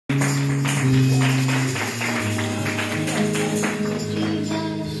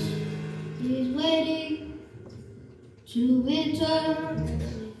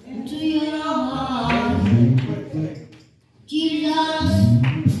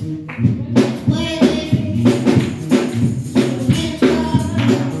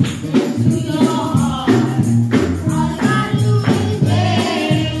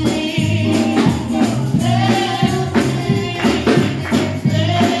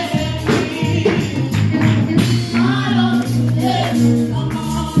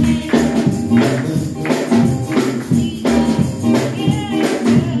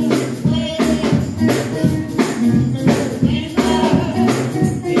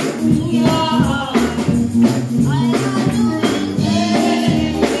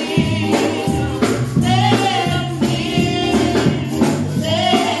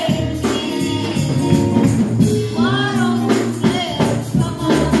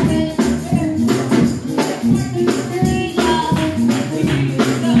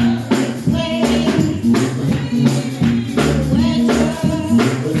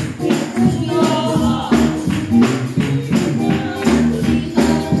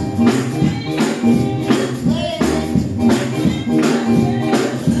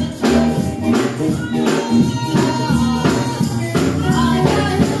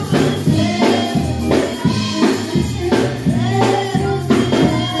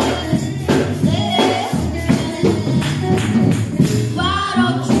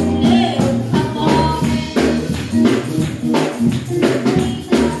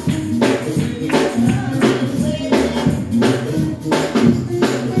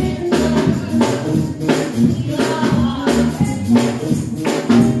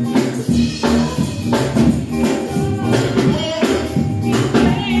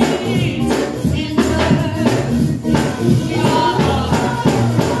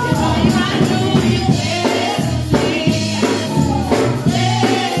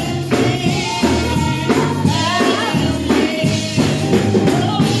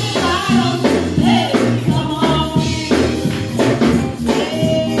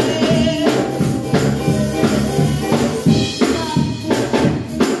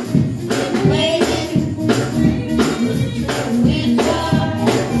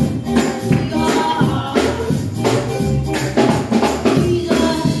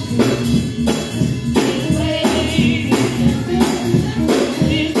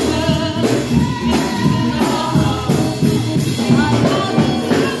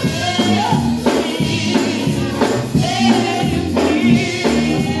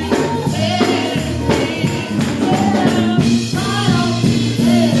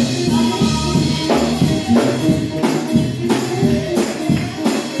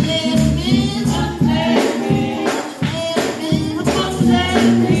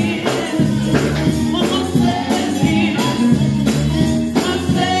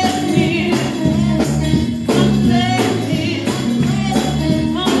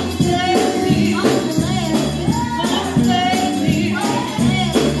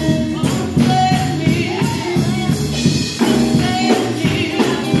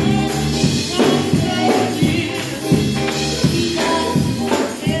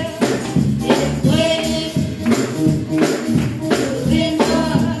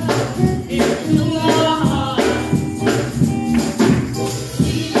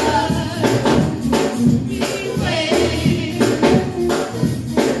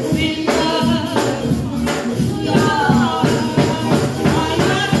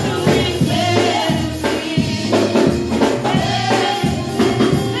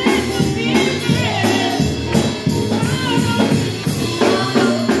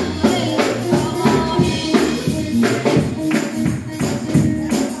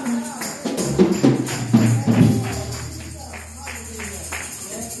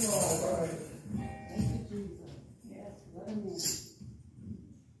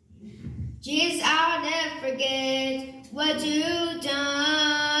Jesus, I'll never forget what you've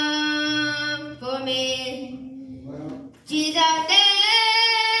done for me. Jesus, I'll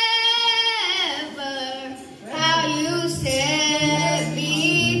never how you set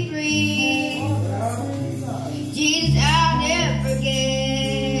me free. Jesus, I'll never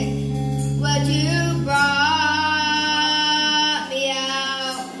forget what you brought me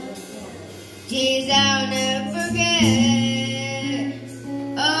out. Jesus, I'll never forget.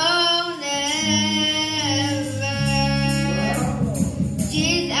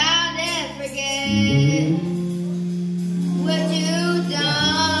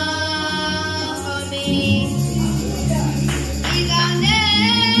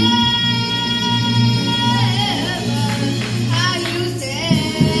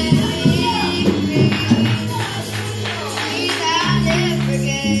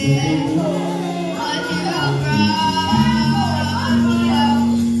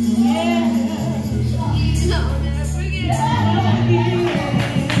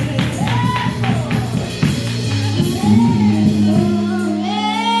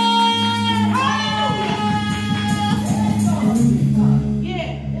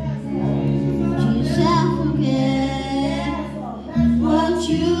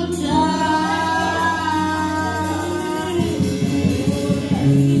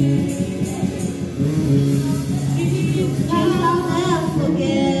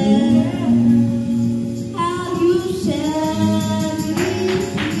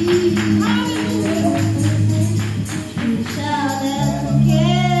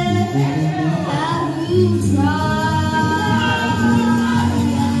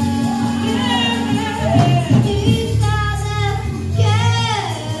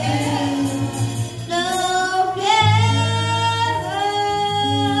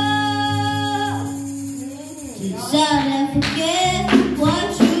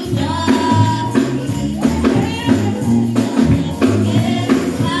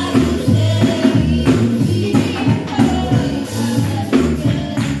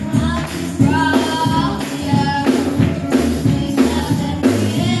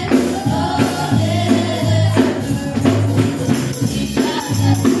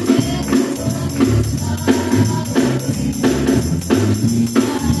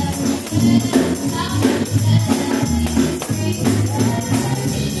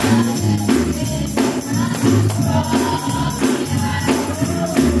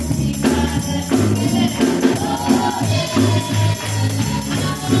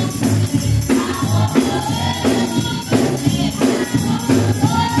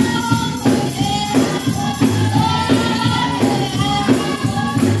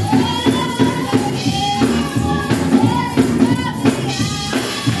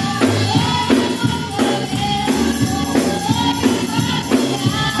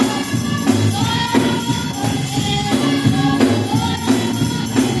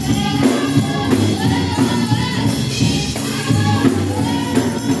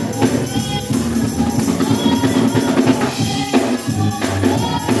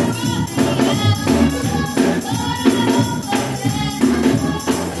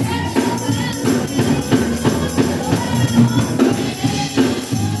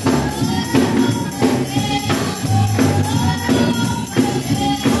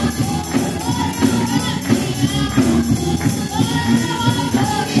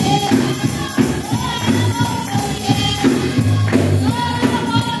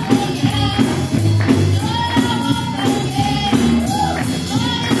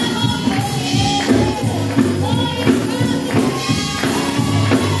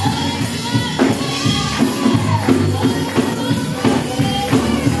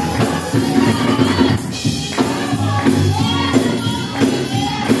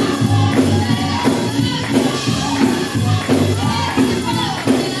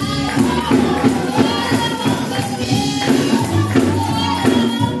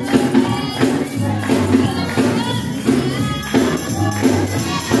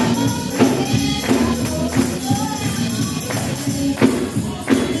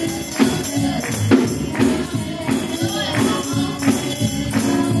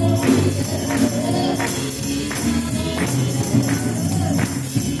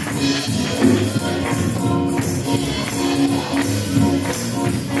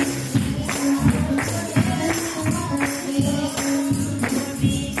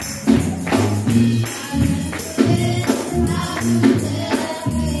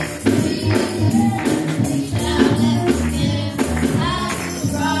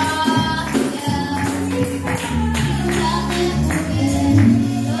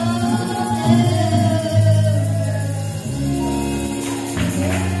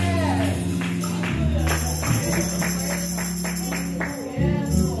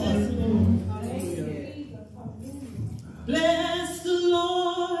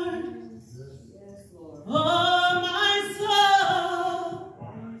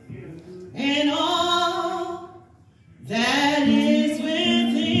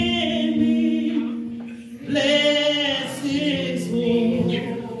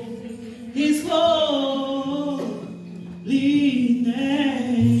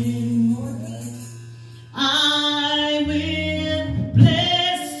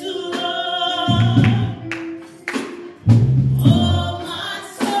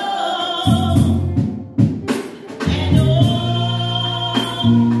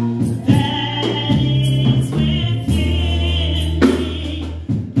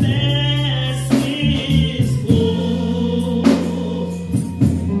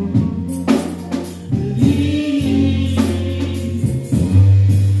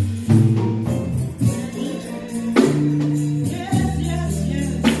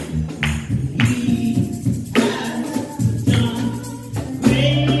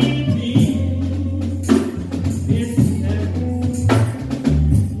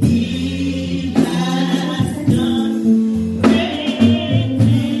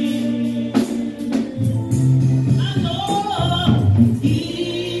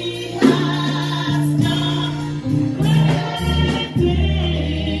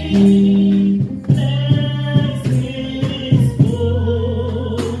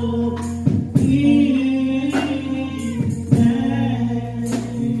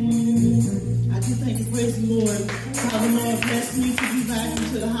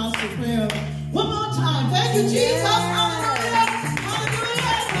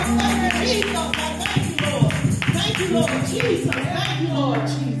 you, Lord Jesus. Thank you, Lord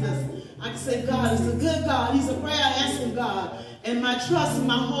Jesus. I can say God is a good God. He's a prayer answering God. And my trust and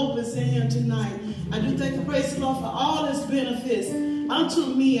my hope is in him tonight. I do thank and praise the Lord for all his benefits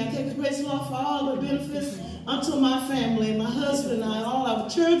unto me. I thank and praise the Lord for all the benefits unto my family, my husband, and I, all our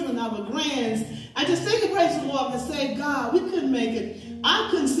children, our grands. I just thank and praise the Lord and say, God, we couldn't make it. I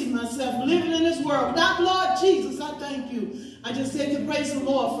couldn't see myself living in this world. Without Lord Jesus, I thank you. I just thank and praise the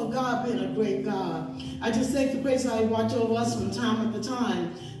Lord for God being a great God. I just thank and praise how he watch over us from time to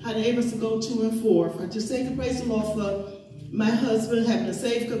time, how they able us to go to and forth. I just thank and praise the Lord for my husband having a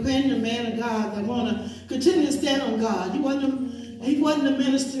safe companion, man of God that want to continue to stand on God. He wasn't the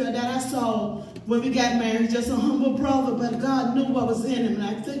minister that I saw when we got married, just a humble brother, but God knew what was in him. And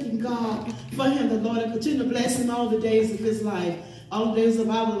I'm thanking God for him, the Lord, and continue to bless him all the days of his life, all the days of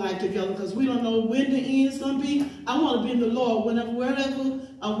our life together, because we don't know when the end is going to be. I want to be in the Lord whenever,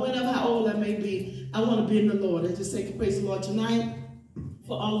 how old I may be. I want to be in the Lord. I just say, praise the Lord tonight.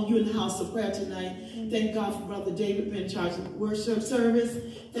 For all of you in the house of prayer tonight. Thank God for Brother David being in charge of the worship service.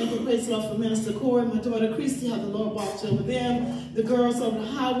 Thank you, praise the Lord, for Minister Corey, my daughter Christy, how the Lord walked over them. The girls over the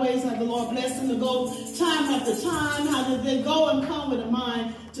highways, how the Lord blessed them to go time after time. How did they go and come with a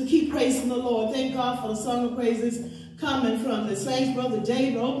mind to keep praising the Lord. Thank God for the song of praises coming from the saints. Brother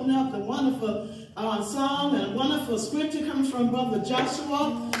David opened up the wonderful song and a wonderful scripture comes from Brother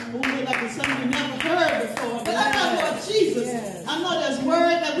Joshua, who was like something you never heard before. But I know, Lord Jesus, I know there's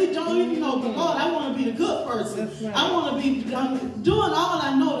word that we don't even know, but Lord, I want to be the good person. Right. I want to be doing all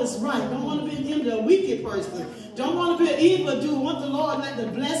I know that's right. Don't want to be into a wicked person. Don't want to be an evil doer. Want the Lord like the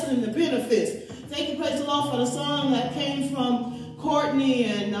blessing and the benefits. Thank you, praise the Lord, for the song that came from Courtney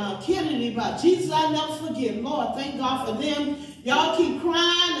and Kennedy about Jesus I never forget. Lord, thank God for them. Y'all keep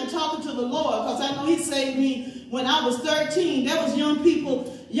crying and talking to the Lord, because I know he saved me when I was 13. There was young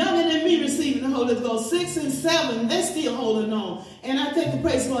people younger than me receiving the Holy Ghost, 6 and 7. They're still holding on. And I thank the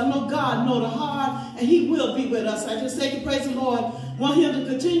praise the Lord. I know God knows the heart, and he will be with us. I just thank the praise the Lord. Want him to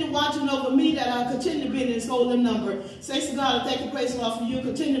continue watching over me, that I continue to be in his holy number. Say to God, I thank the praise the Lord for you.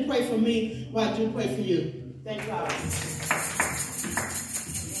 Continue to pray for me while I do pray for you. Thank God.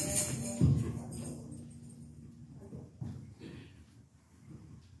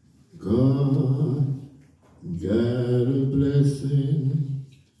 God got a blessing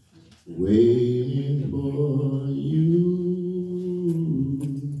waiting for you.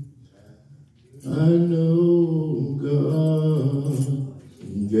 I know God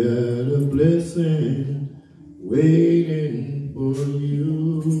got a blessing waiting for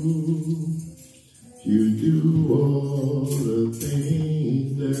you. You do all the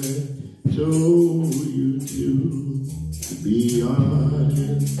things that told you to be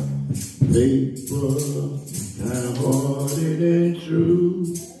honest, faithful, kind-hearted, and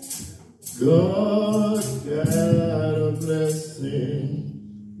true. God got a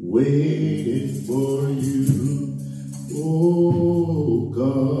blessing waiting for you. Oh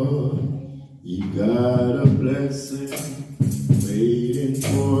God, he got a blessing waiting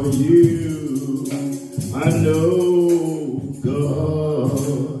for you. I know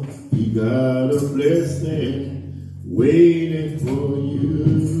God, he got a blessing waiting for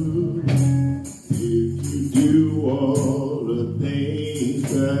you. If you do all the things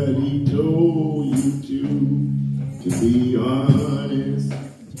that he told you to be honest,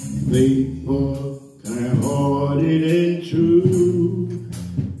 faithful, kind-hearted, and true,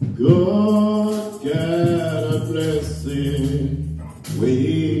 God got a blessing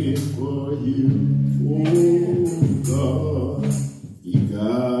waiting for you. Oh God, he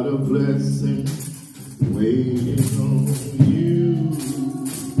got a blessing waiting on you.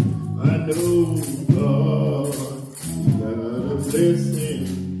 I know God, he got a blessing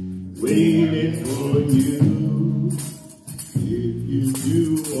waiting for you. If you do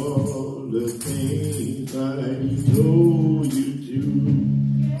all the things that he told you to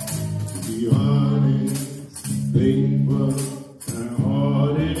be honest, faithful,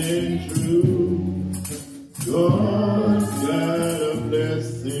 kind-hearted, and true, God got a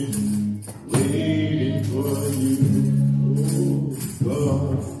blessing waiting for you.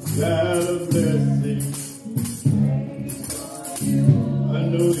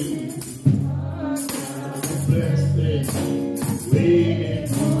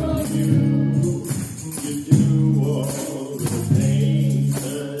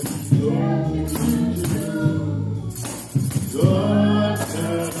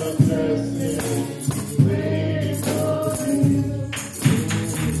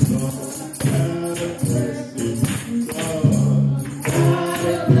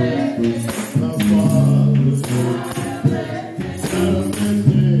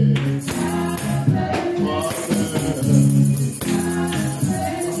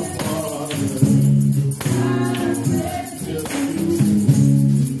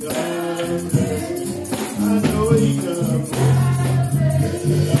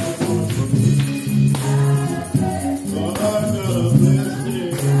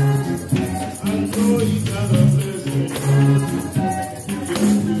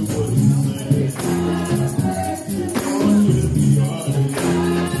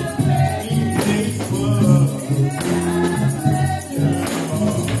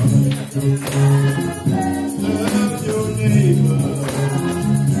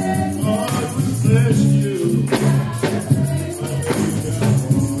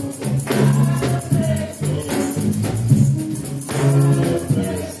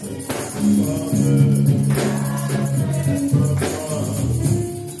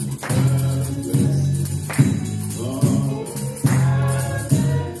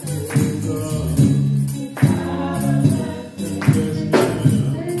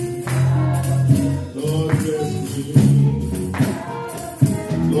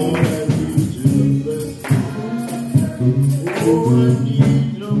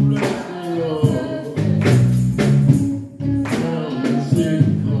 need your blessing, Lord. Come and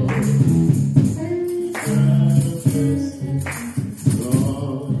sing, Lord. God of blessing,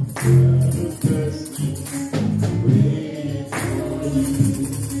 Lord. God of blessing, waiting for you.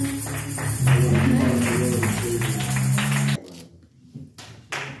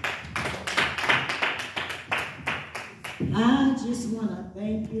 I just want to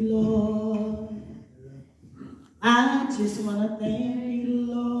thank you, Lord. I just want to thank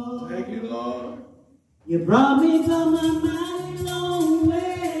you, Lord. Thank you, Lord. You brought me from a mighty long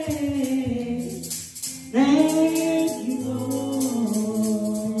way. Thank you,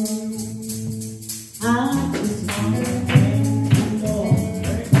 Lord. I just want to thank you, Lord.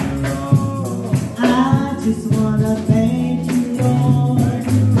 I just want to thank you, Lord.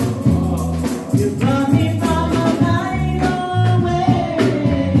 You brought me from a mighty long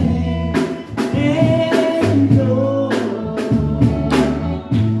way. Thank you, Lord.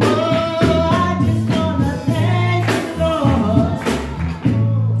 Oh, I just want to thank you, Lord.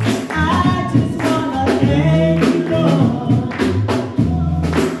 I just want to thank you, Lord.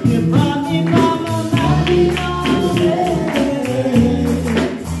 You brought me from a mighty long way.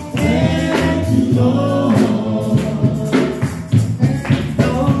 Thank you, Lord.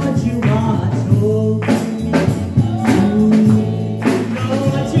 Lord, you are so good.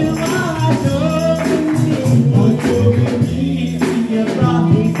 Lord, you are so good. You brought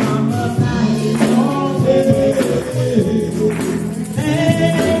me from a mighty long way.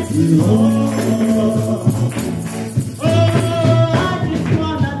 Thank you, Lord. Oh, I just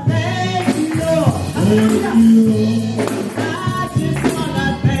wanna thank you, Lord. Hallelujah. I just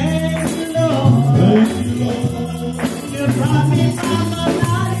wanna thank you, Lord. You brought me from a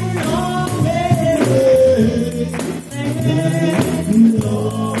mighty long way. Thank you,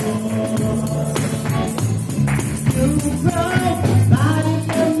 Lord. You provided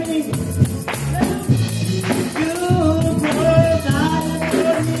for me. You provided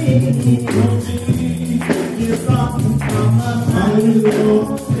for me. You brought me from a mighty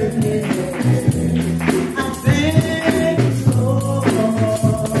long way. I thank you, Lord.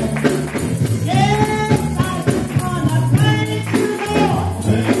 Yes, I just wanna thank you, Lord.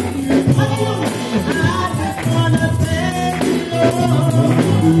 I just wanna thank you,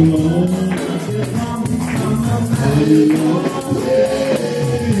 Lord. You brought me from a mighty long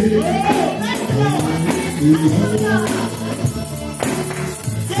way. Oh, thank you, Lord.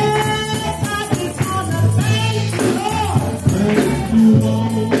 Yes, I just wanna thank you, Lord.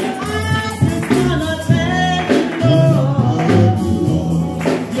 I just wanna thank you, Lord.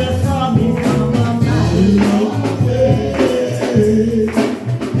 You brought me from a mighty long way.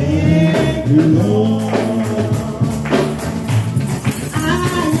 Thank you, Lord.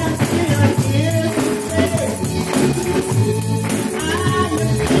 I am still here today. I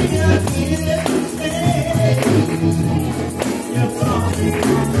am still here today. You brought me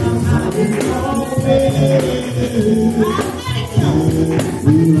from a mighty long way. I thank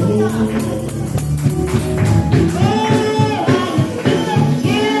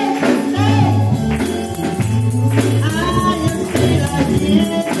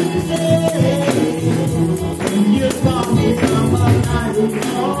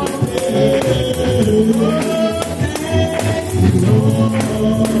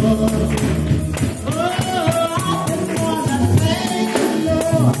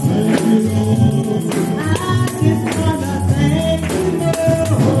you.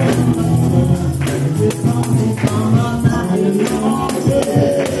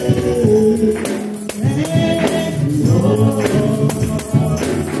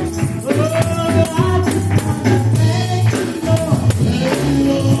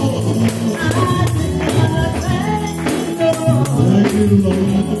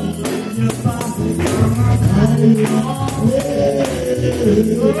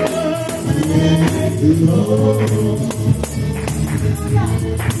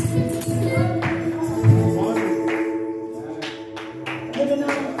 Giving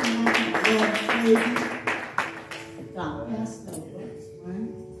up God Pastor Brooks,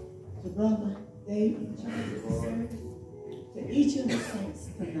 right? To Brother David, to each of the saints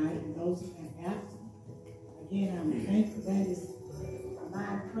tonight, and those who are absent. Again, I'm thankful. That is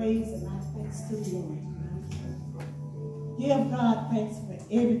my praise and my thanks to the Lord. Give God thanks for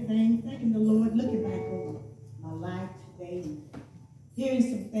everything. Thanking the Lord, looking back over my life today, and hearing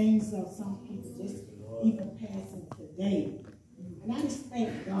some things of some people just even passing today. And I just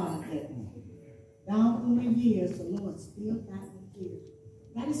thank God that down through the years, the Lord still got me here.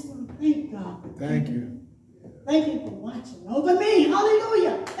 I just want to thank God for Thank you. Thank you for watching over me.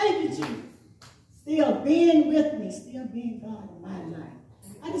 Hallelujah. Thank you, Jesus. Still being with me, still being God. my life.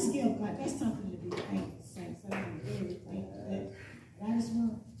 I just give God, that's something to be thankful, saints. I'm very thankful for that. And I just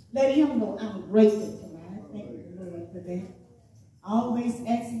want to let him know I'm grateful tonight. I thank the Lord for that. Always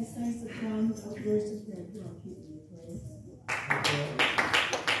asking the saints to come with verses that you don't keep me praise.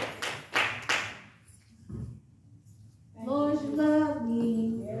 Lord, you love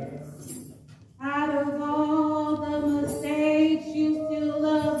me. Out of all the mistakes, you still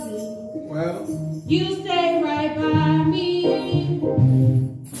love me. Well, You stay right by me.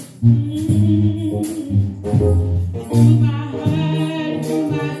 Through my hurt,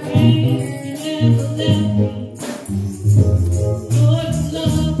 through my pain, you never left me. Lord, you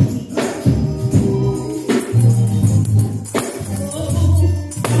love me.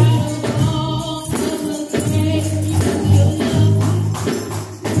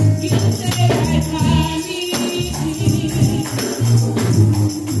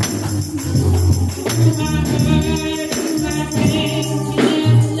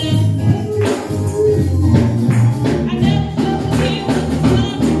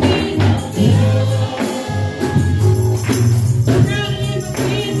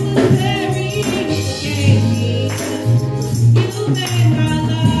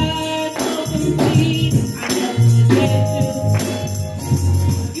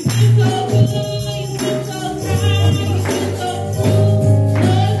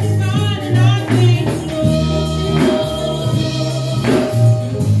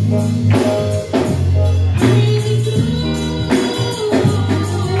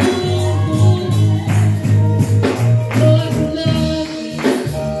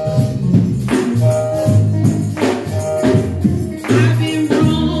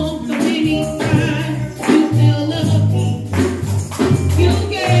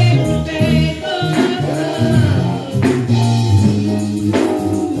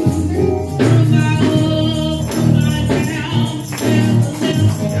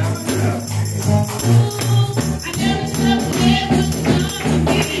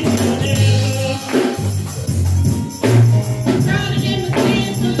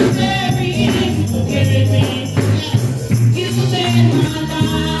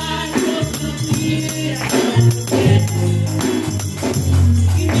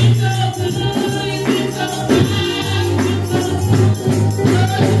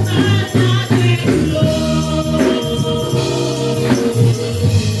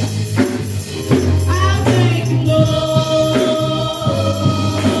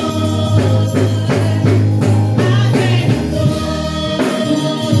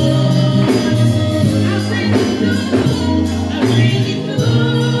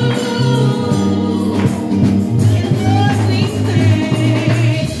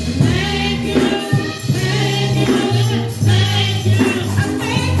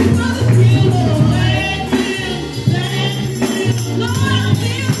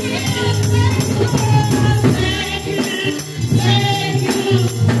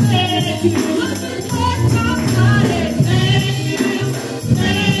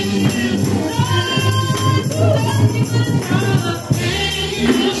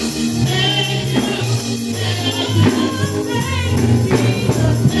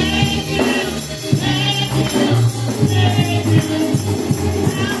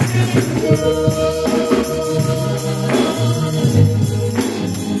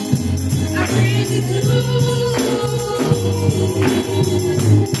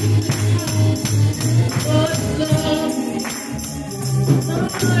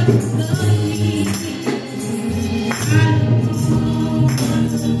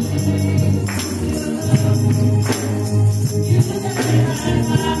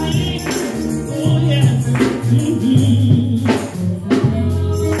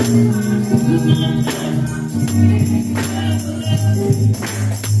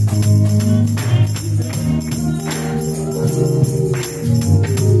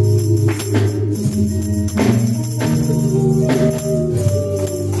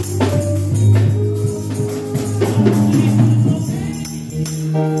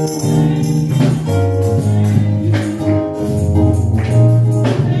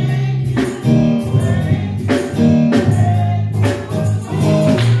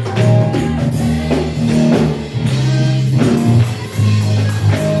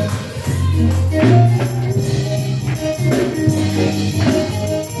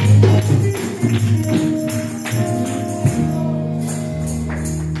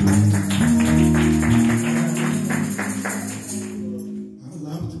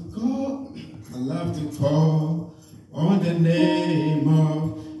 on the name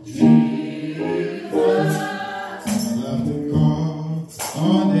of Jesus.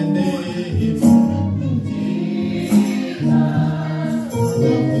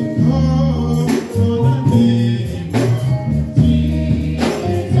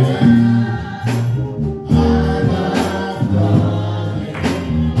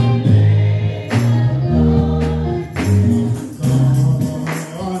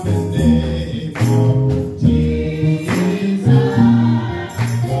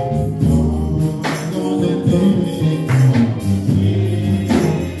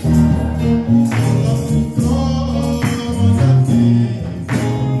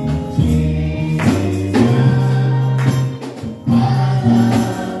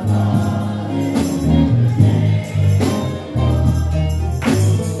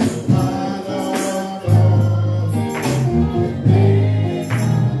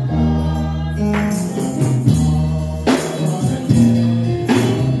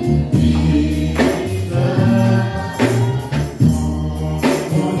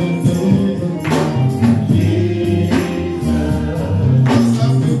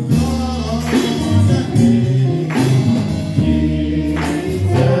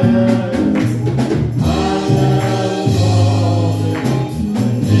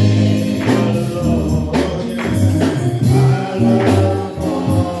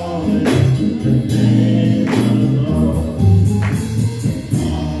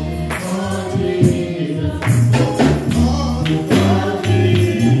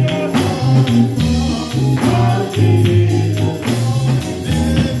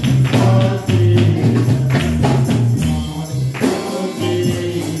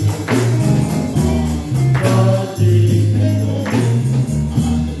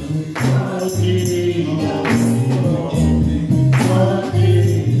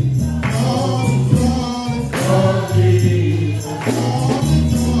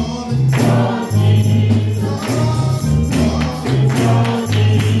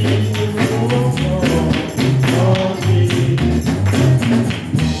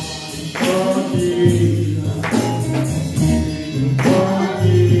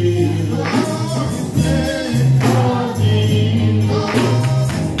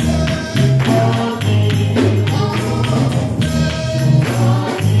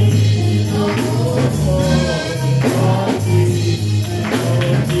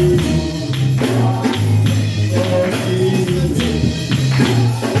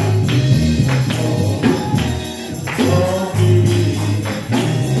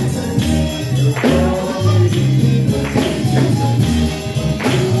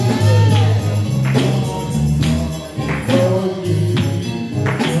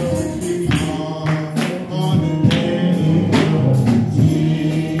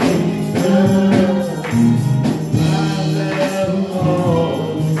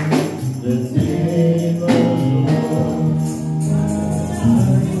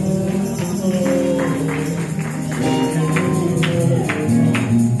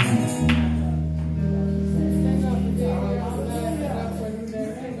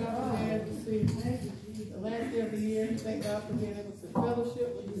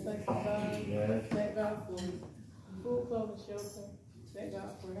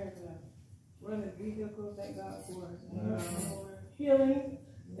 for having a running vehicle. Thank God for healing.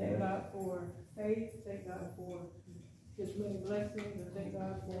 Thank God for faith. Thank God for His many blessings. And thank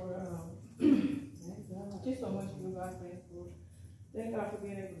God for just so much to give God thanks for. Thank God for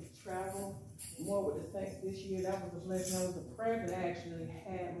being able to travel more with the saints this year. That was a blessing. That was a prayer that I actually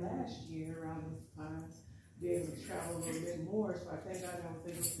had last year around this time. Be able to travel a little bit more. So I thank God I was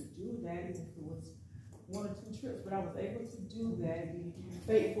able to do that, even if it was 1 or 2 trips. But I was able to do that and be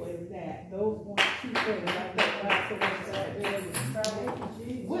faithful in that. Those 1 or 2 things. I thank God for that. Being able to travel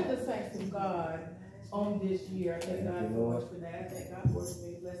with the saints of God on this year. I thank God so much for that. I thank God for His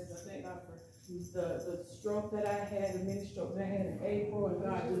many blessings. I thank God for the stroke that I had, the mini stroke that I had in April, and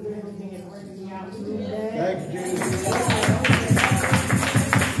God delivered me and bringing me out through that. Thank you, Jesus.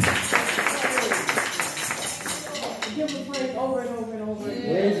 Give Him praise over and over and over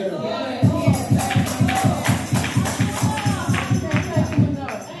again. Praise Him.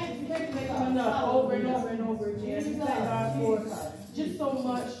 Enough over and over and over again. Thank God for just so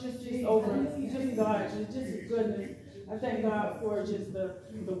much, just over, just God, just His goodness. I thank God for just the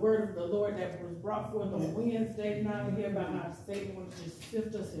word of the Lord that was brought forth on Wednesday. Now we hear about how Satan wants to just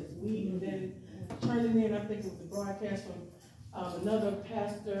sift us as wheat, and then turning in, I think it was the broadcast from another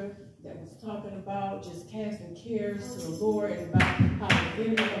pastor that was talking about just casting cares to the Lord and about how the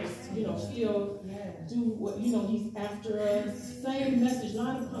enemy is, still do what, he's after us. Same message,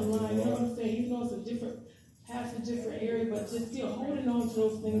 line upon line, you know what I'm saying? Even though it's a different passage, different area, but just still holding on to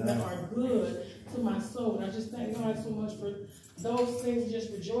those things that are good to my soul. And I just thank God so much for those things,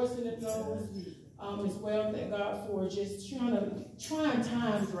 just rejoicing in those as well. Thank God for just trying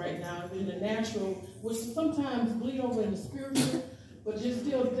times right now in the natural, which sometimes bleed over in the spiritual, but just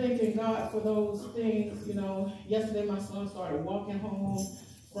still thanking God for those things. Yesterday my son started walking home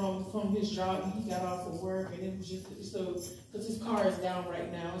from his job, and he got off of work, and it was just so, because his car is down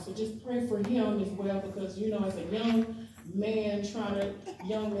right now. So just pray for him as well, because as a young man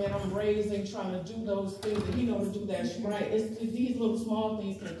I'm raising, trying to do those things, and he knows to do that's right. It's these little small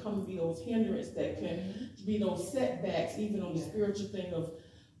things can come and be those hindrance that can be those setbacks, even on the spiritual thing of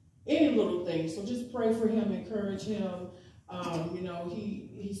any little thing. So just pray for him, encourage him.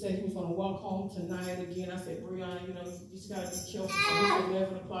 He said he was going to walk home tonight again. I said, Brianna, you just got to be careful. So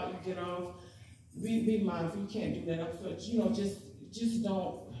 11 o'clock you get off. Be mindful. You can't do that. Just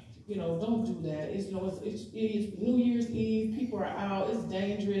don't do that. It's New Year's Eve. People are out. It's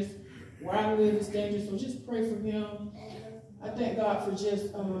dangerous. Where I live, it's dangerous. So just pray for him. I thank God for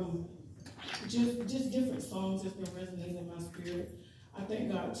just different songs that's been resonating in my spirit. I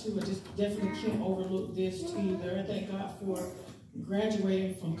thank God too. I just definitely can't overlook this either. I thank God for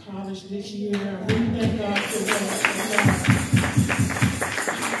graduating from college this year. I really thank God for that.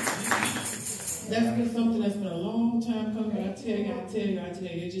 That's been something that's been a long time coming. I tell you,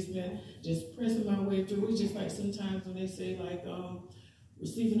 it's just been pressing my way through. It's just like sometimes when they say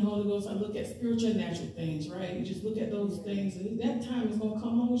receiving the Holy Ghost, I look at spiritual and natural things, right? You just look at those things, and that time is going to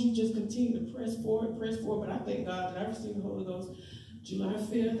come on as you just continue to press forward. But I thank God that I received the Holy Ghost July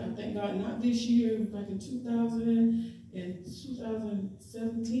 5th. I thank God not this year, back in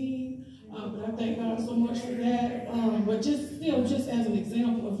 2017. But I thank God so much for that. But just as an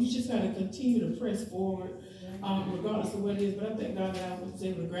example of you just got to continue to press forward, regardless of what it is. But I thank God that I was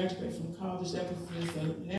able to graduate from college. That was just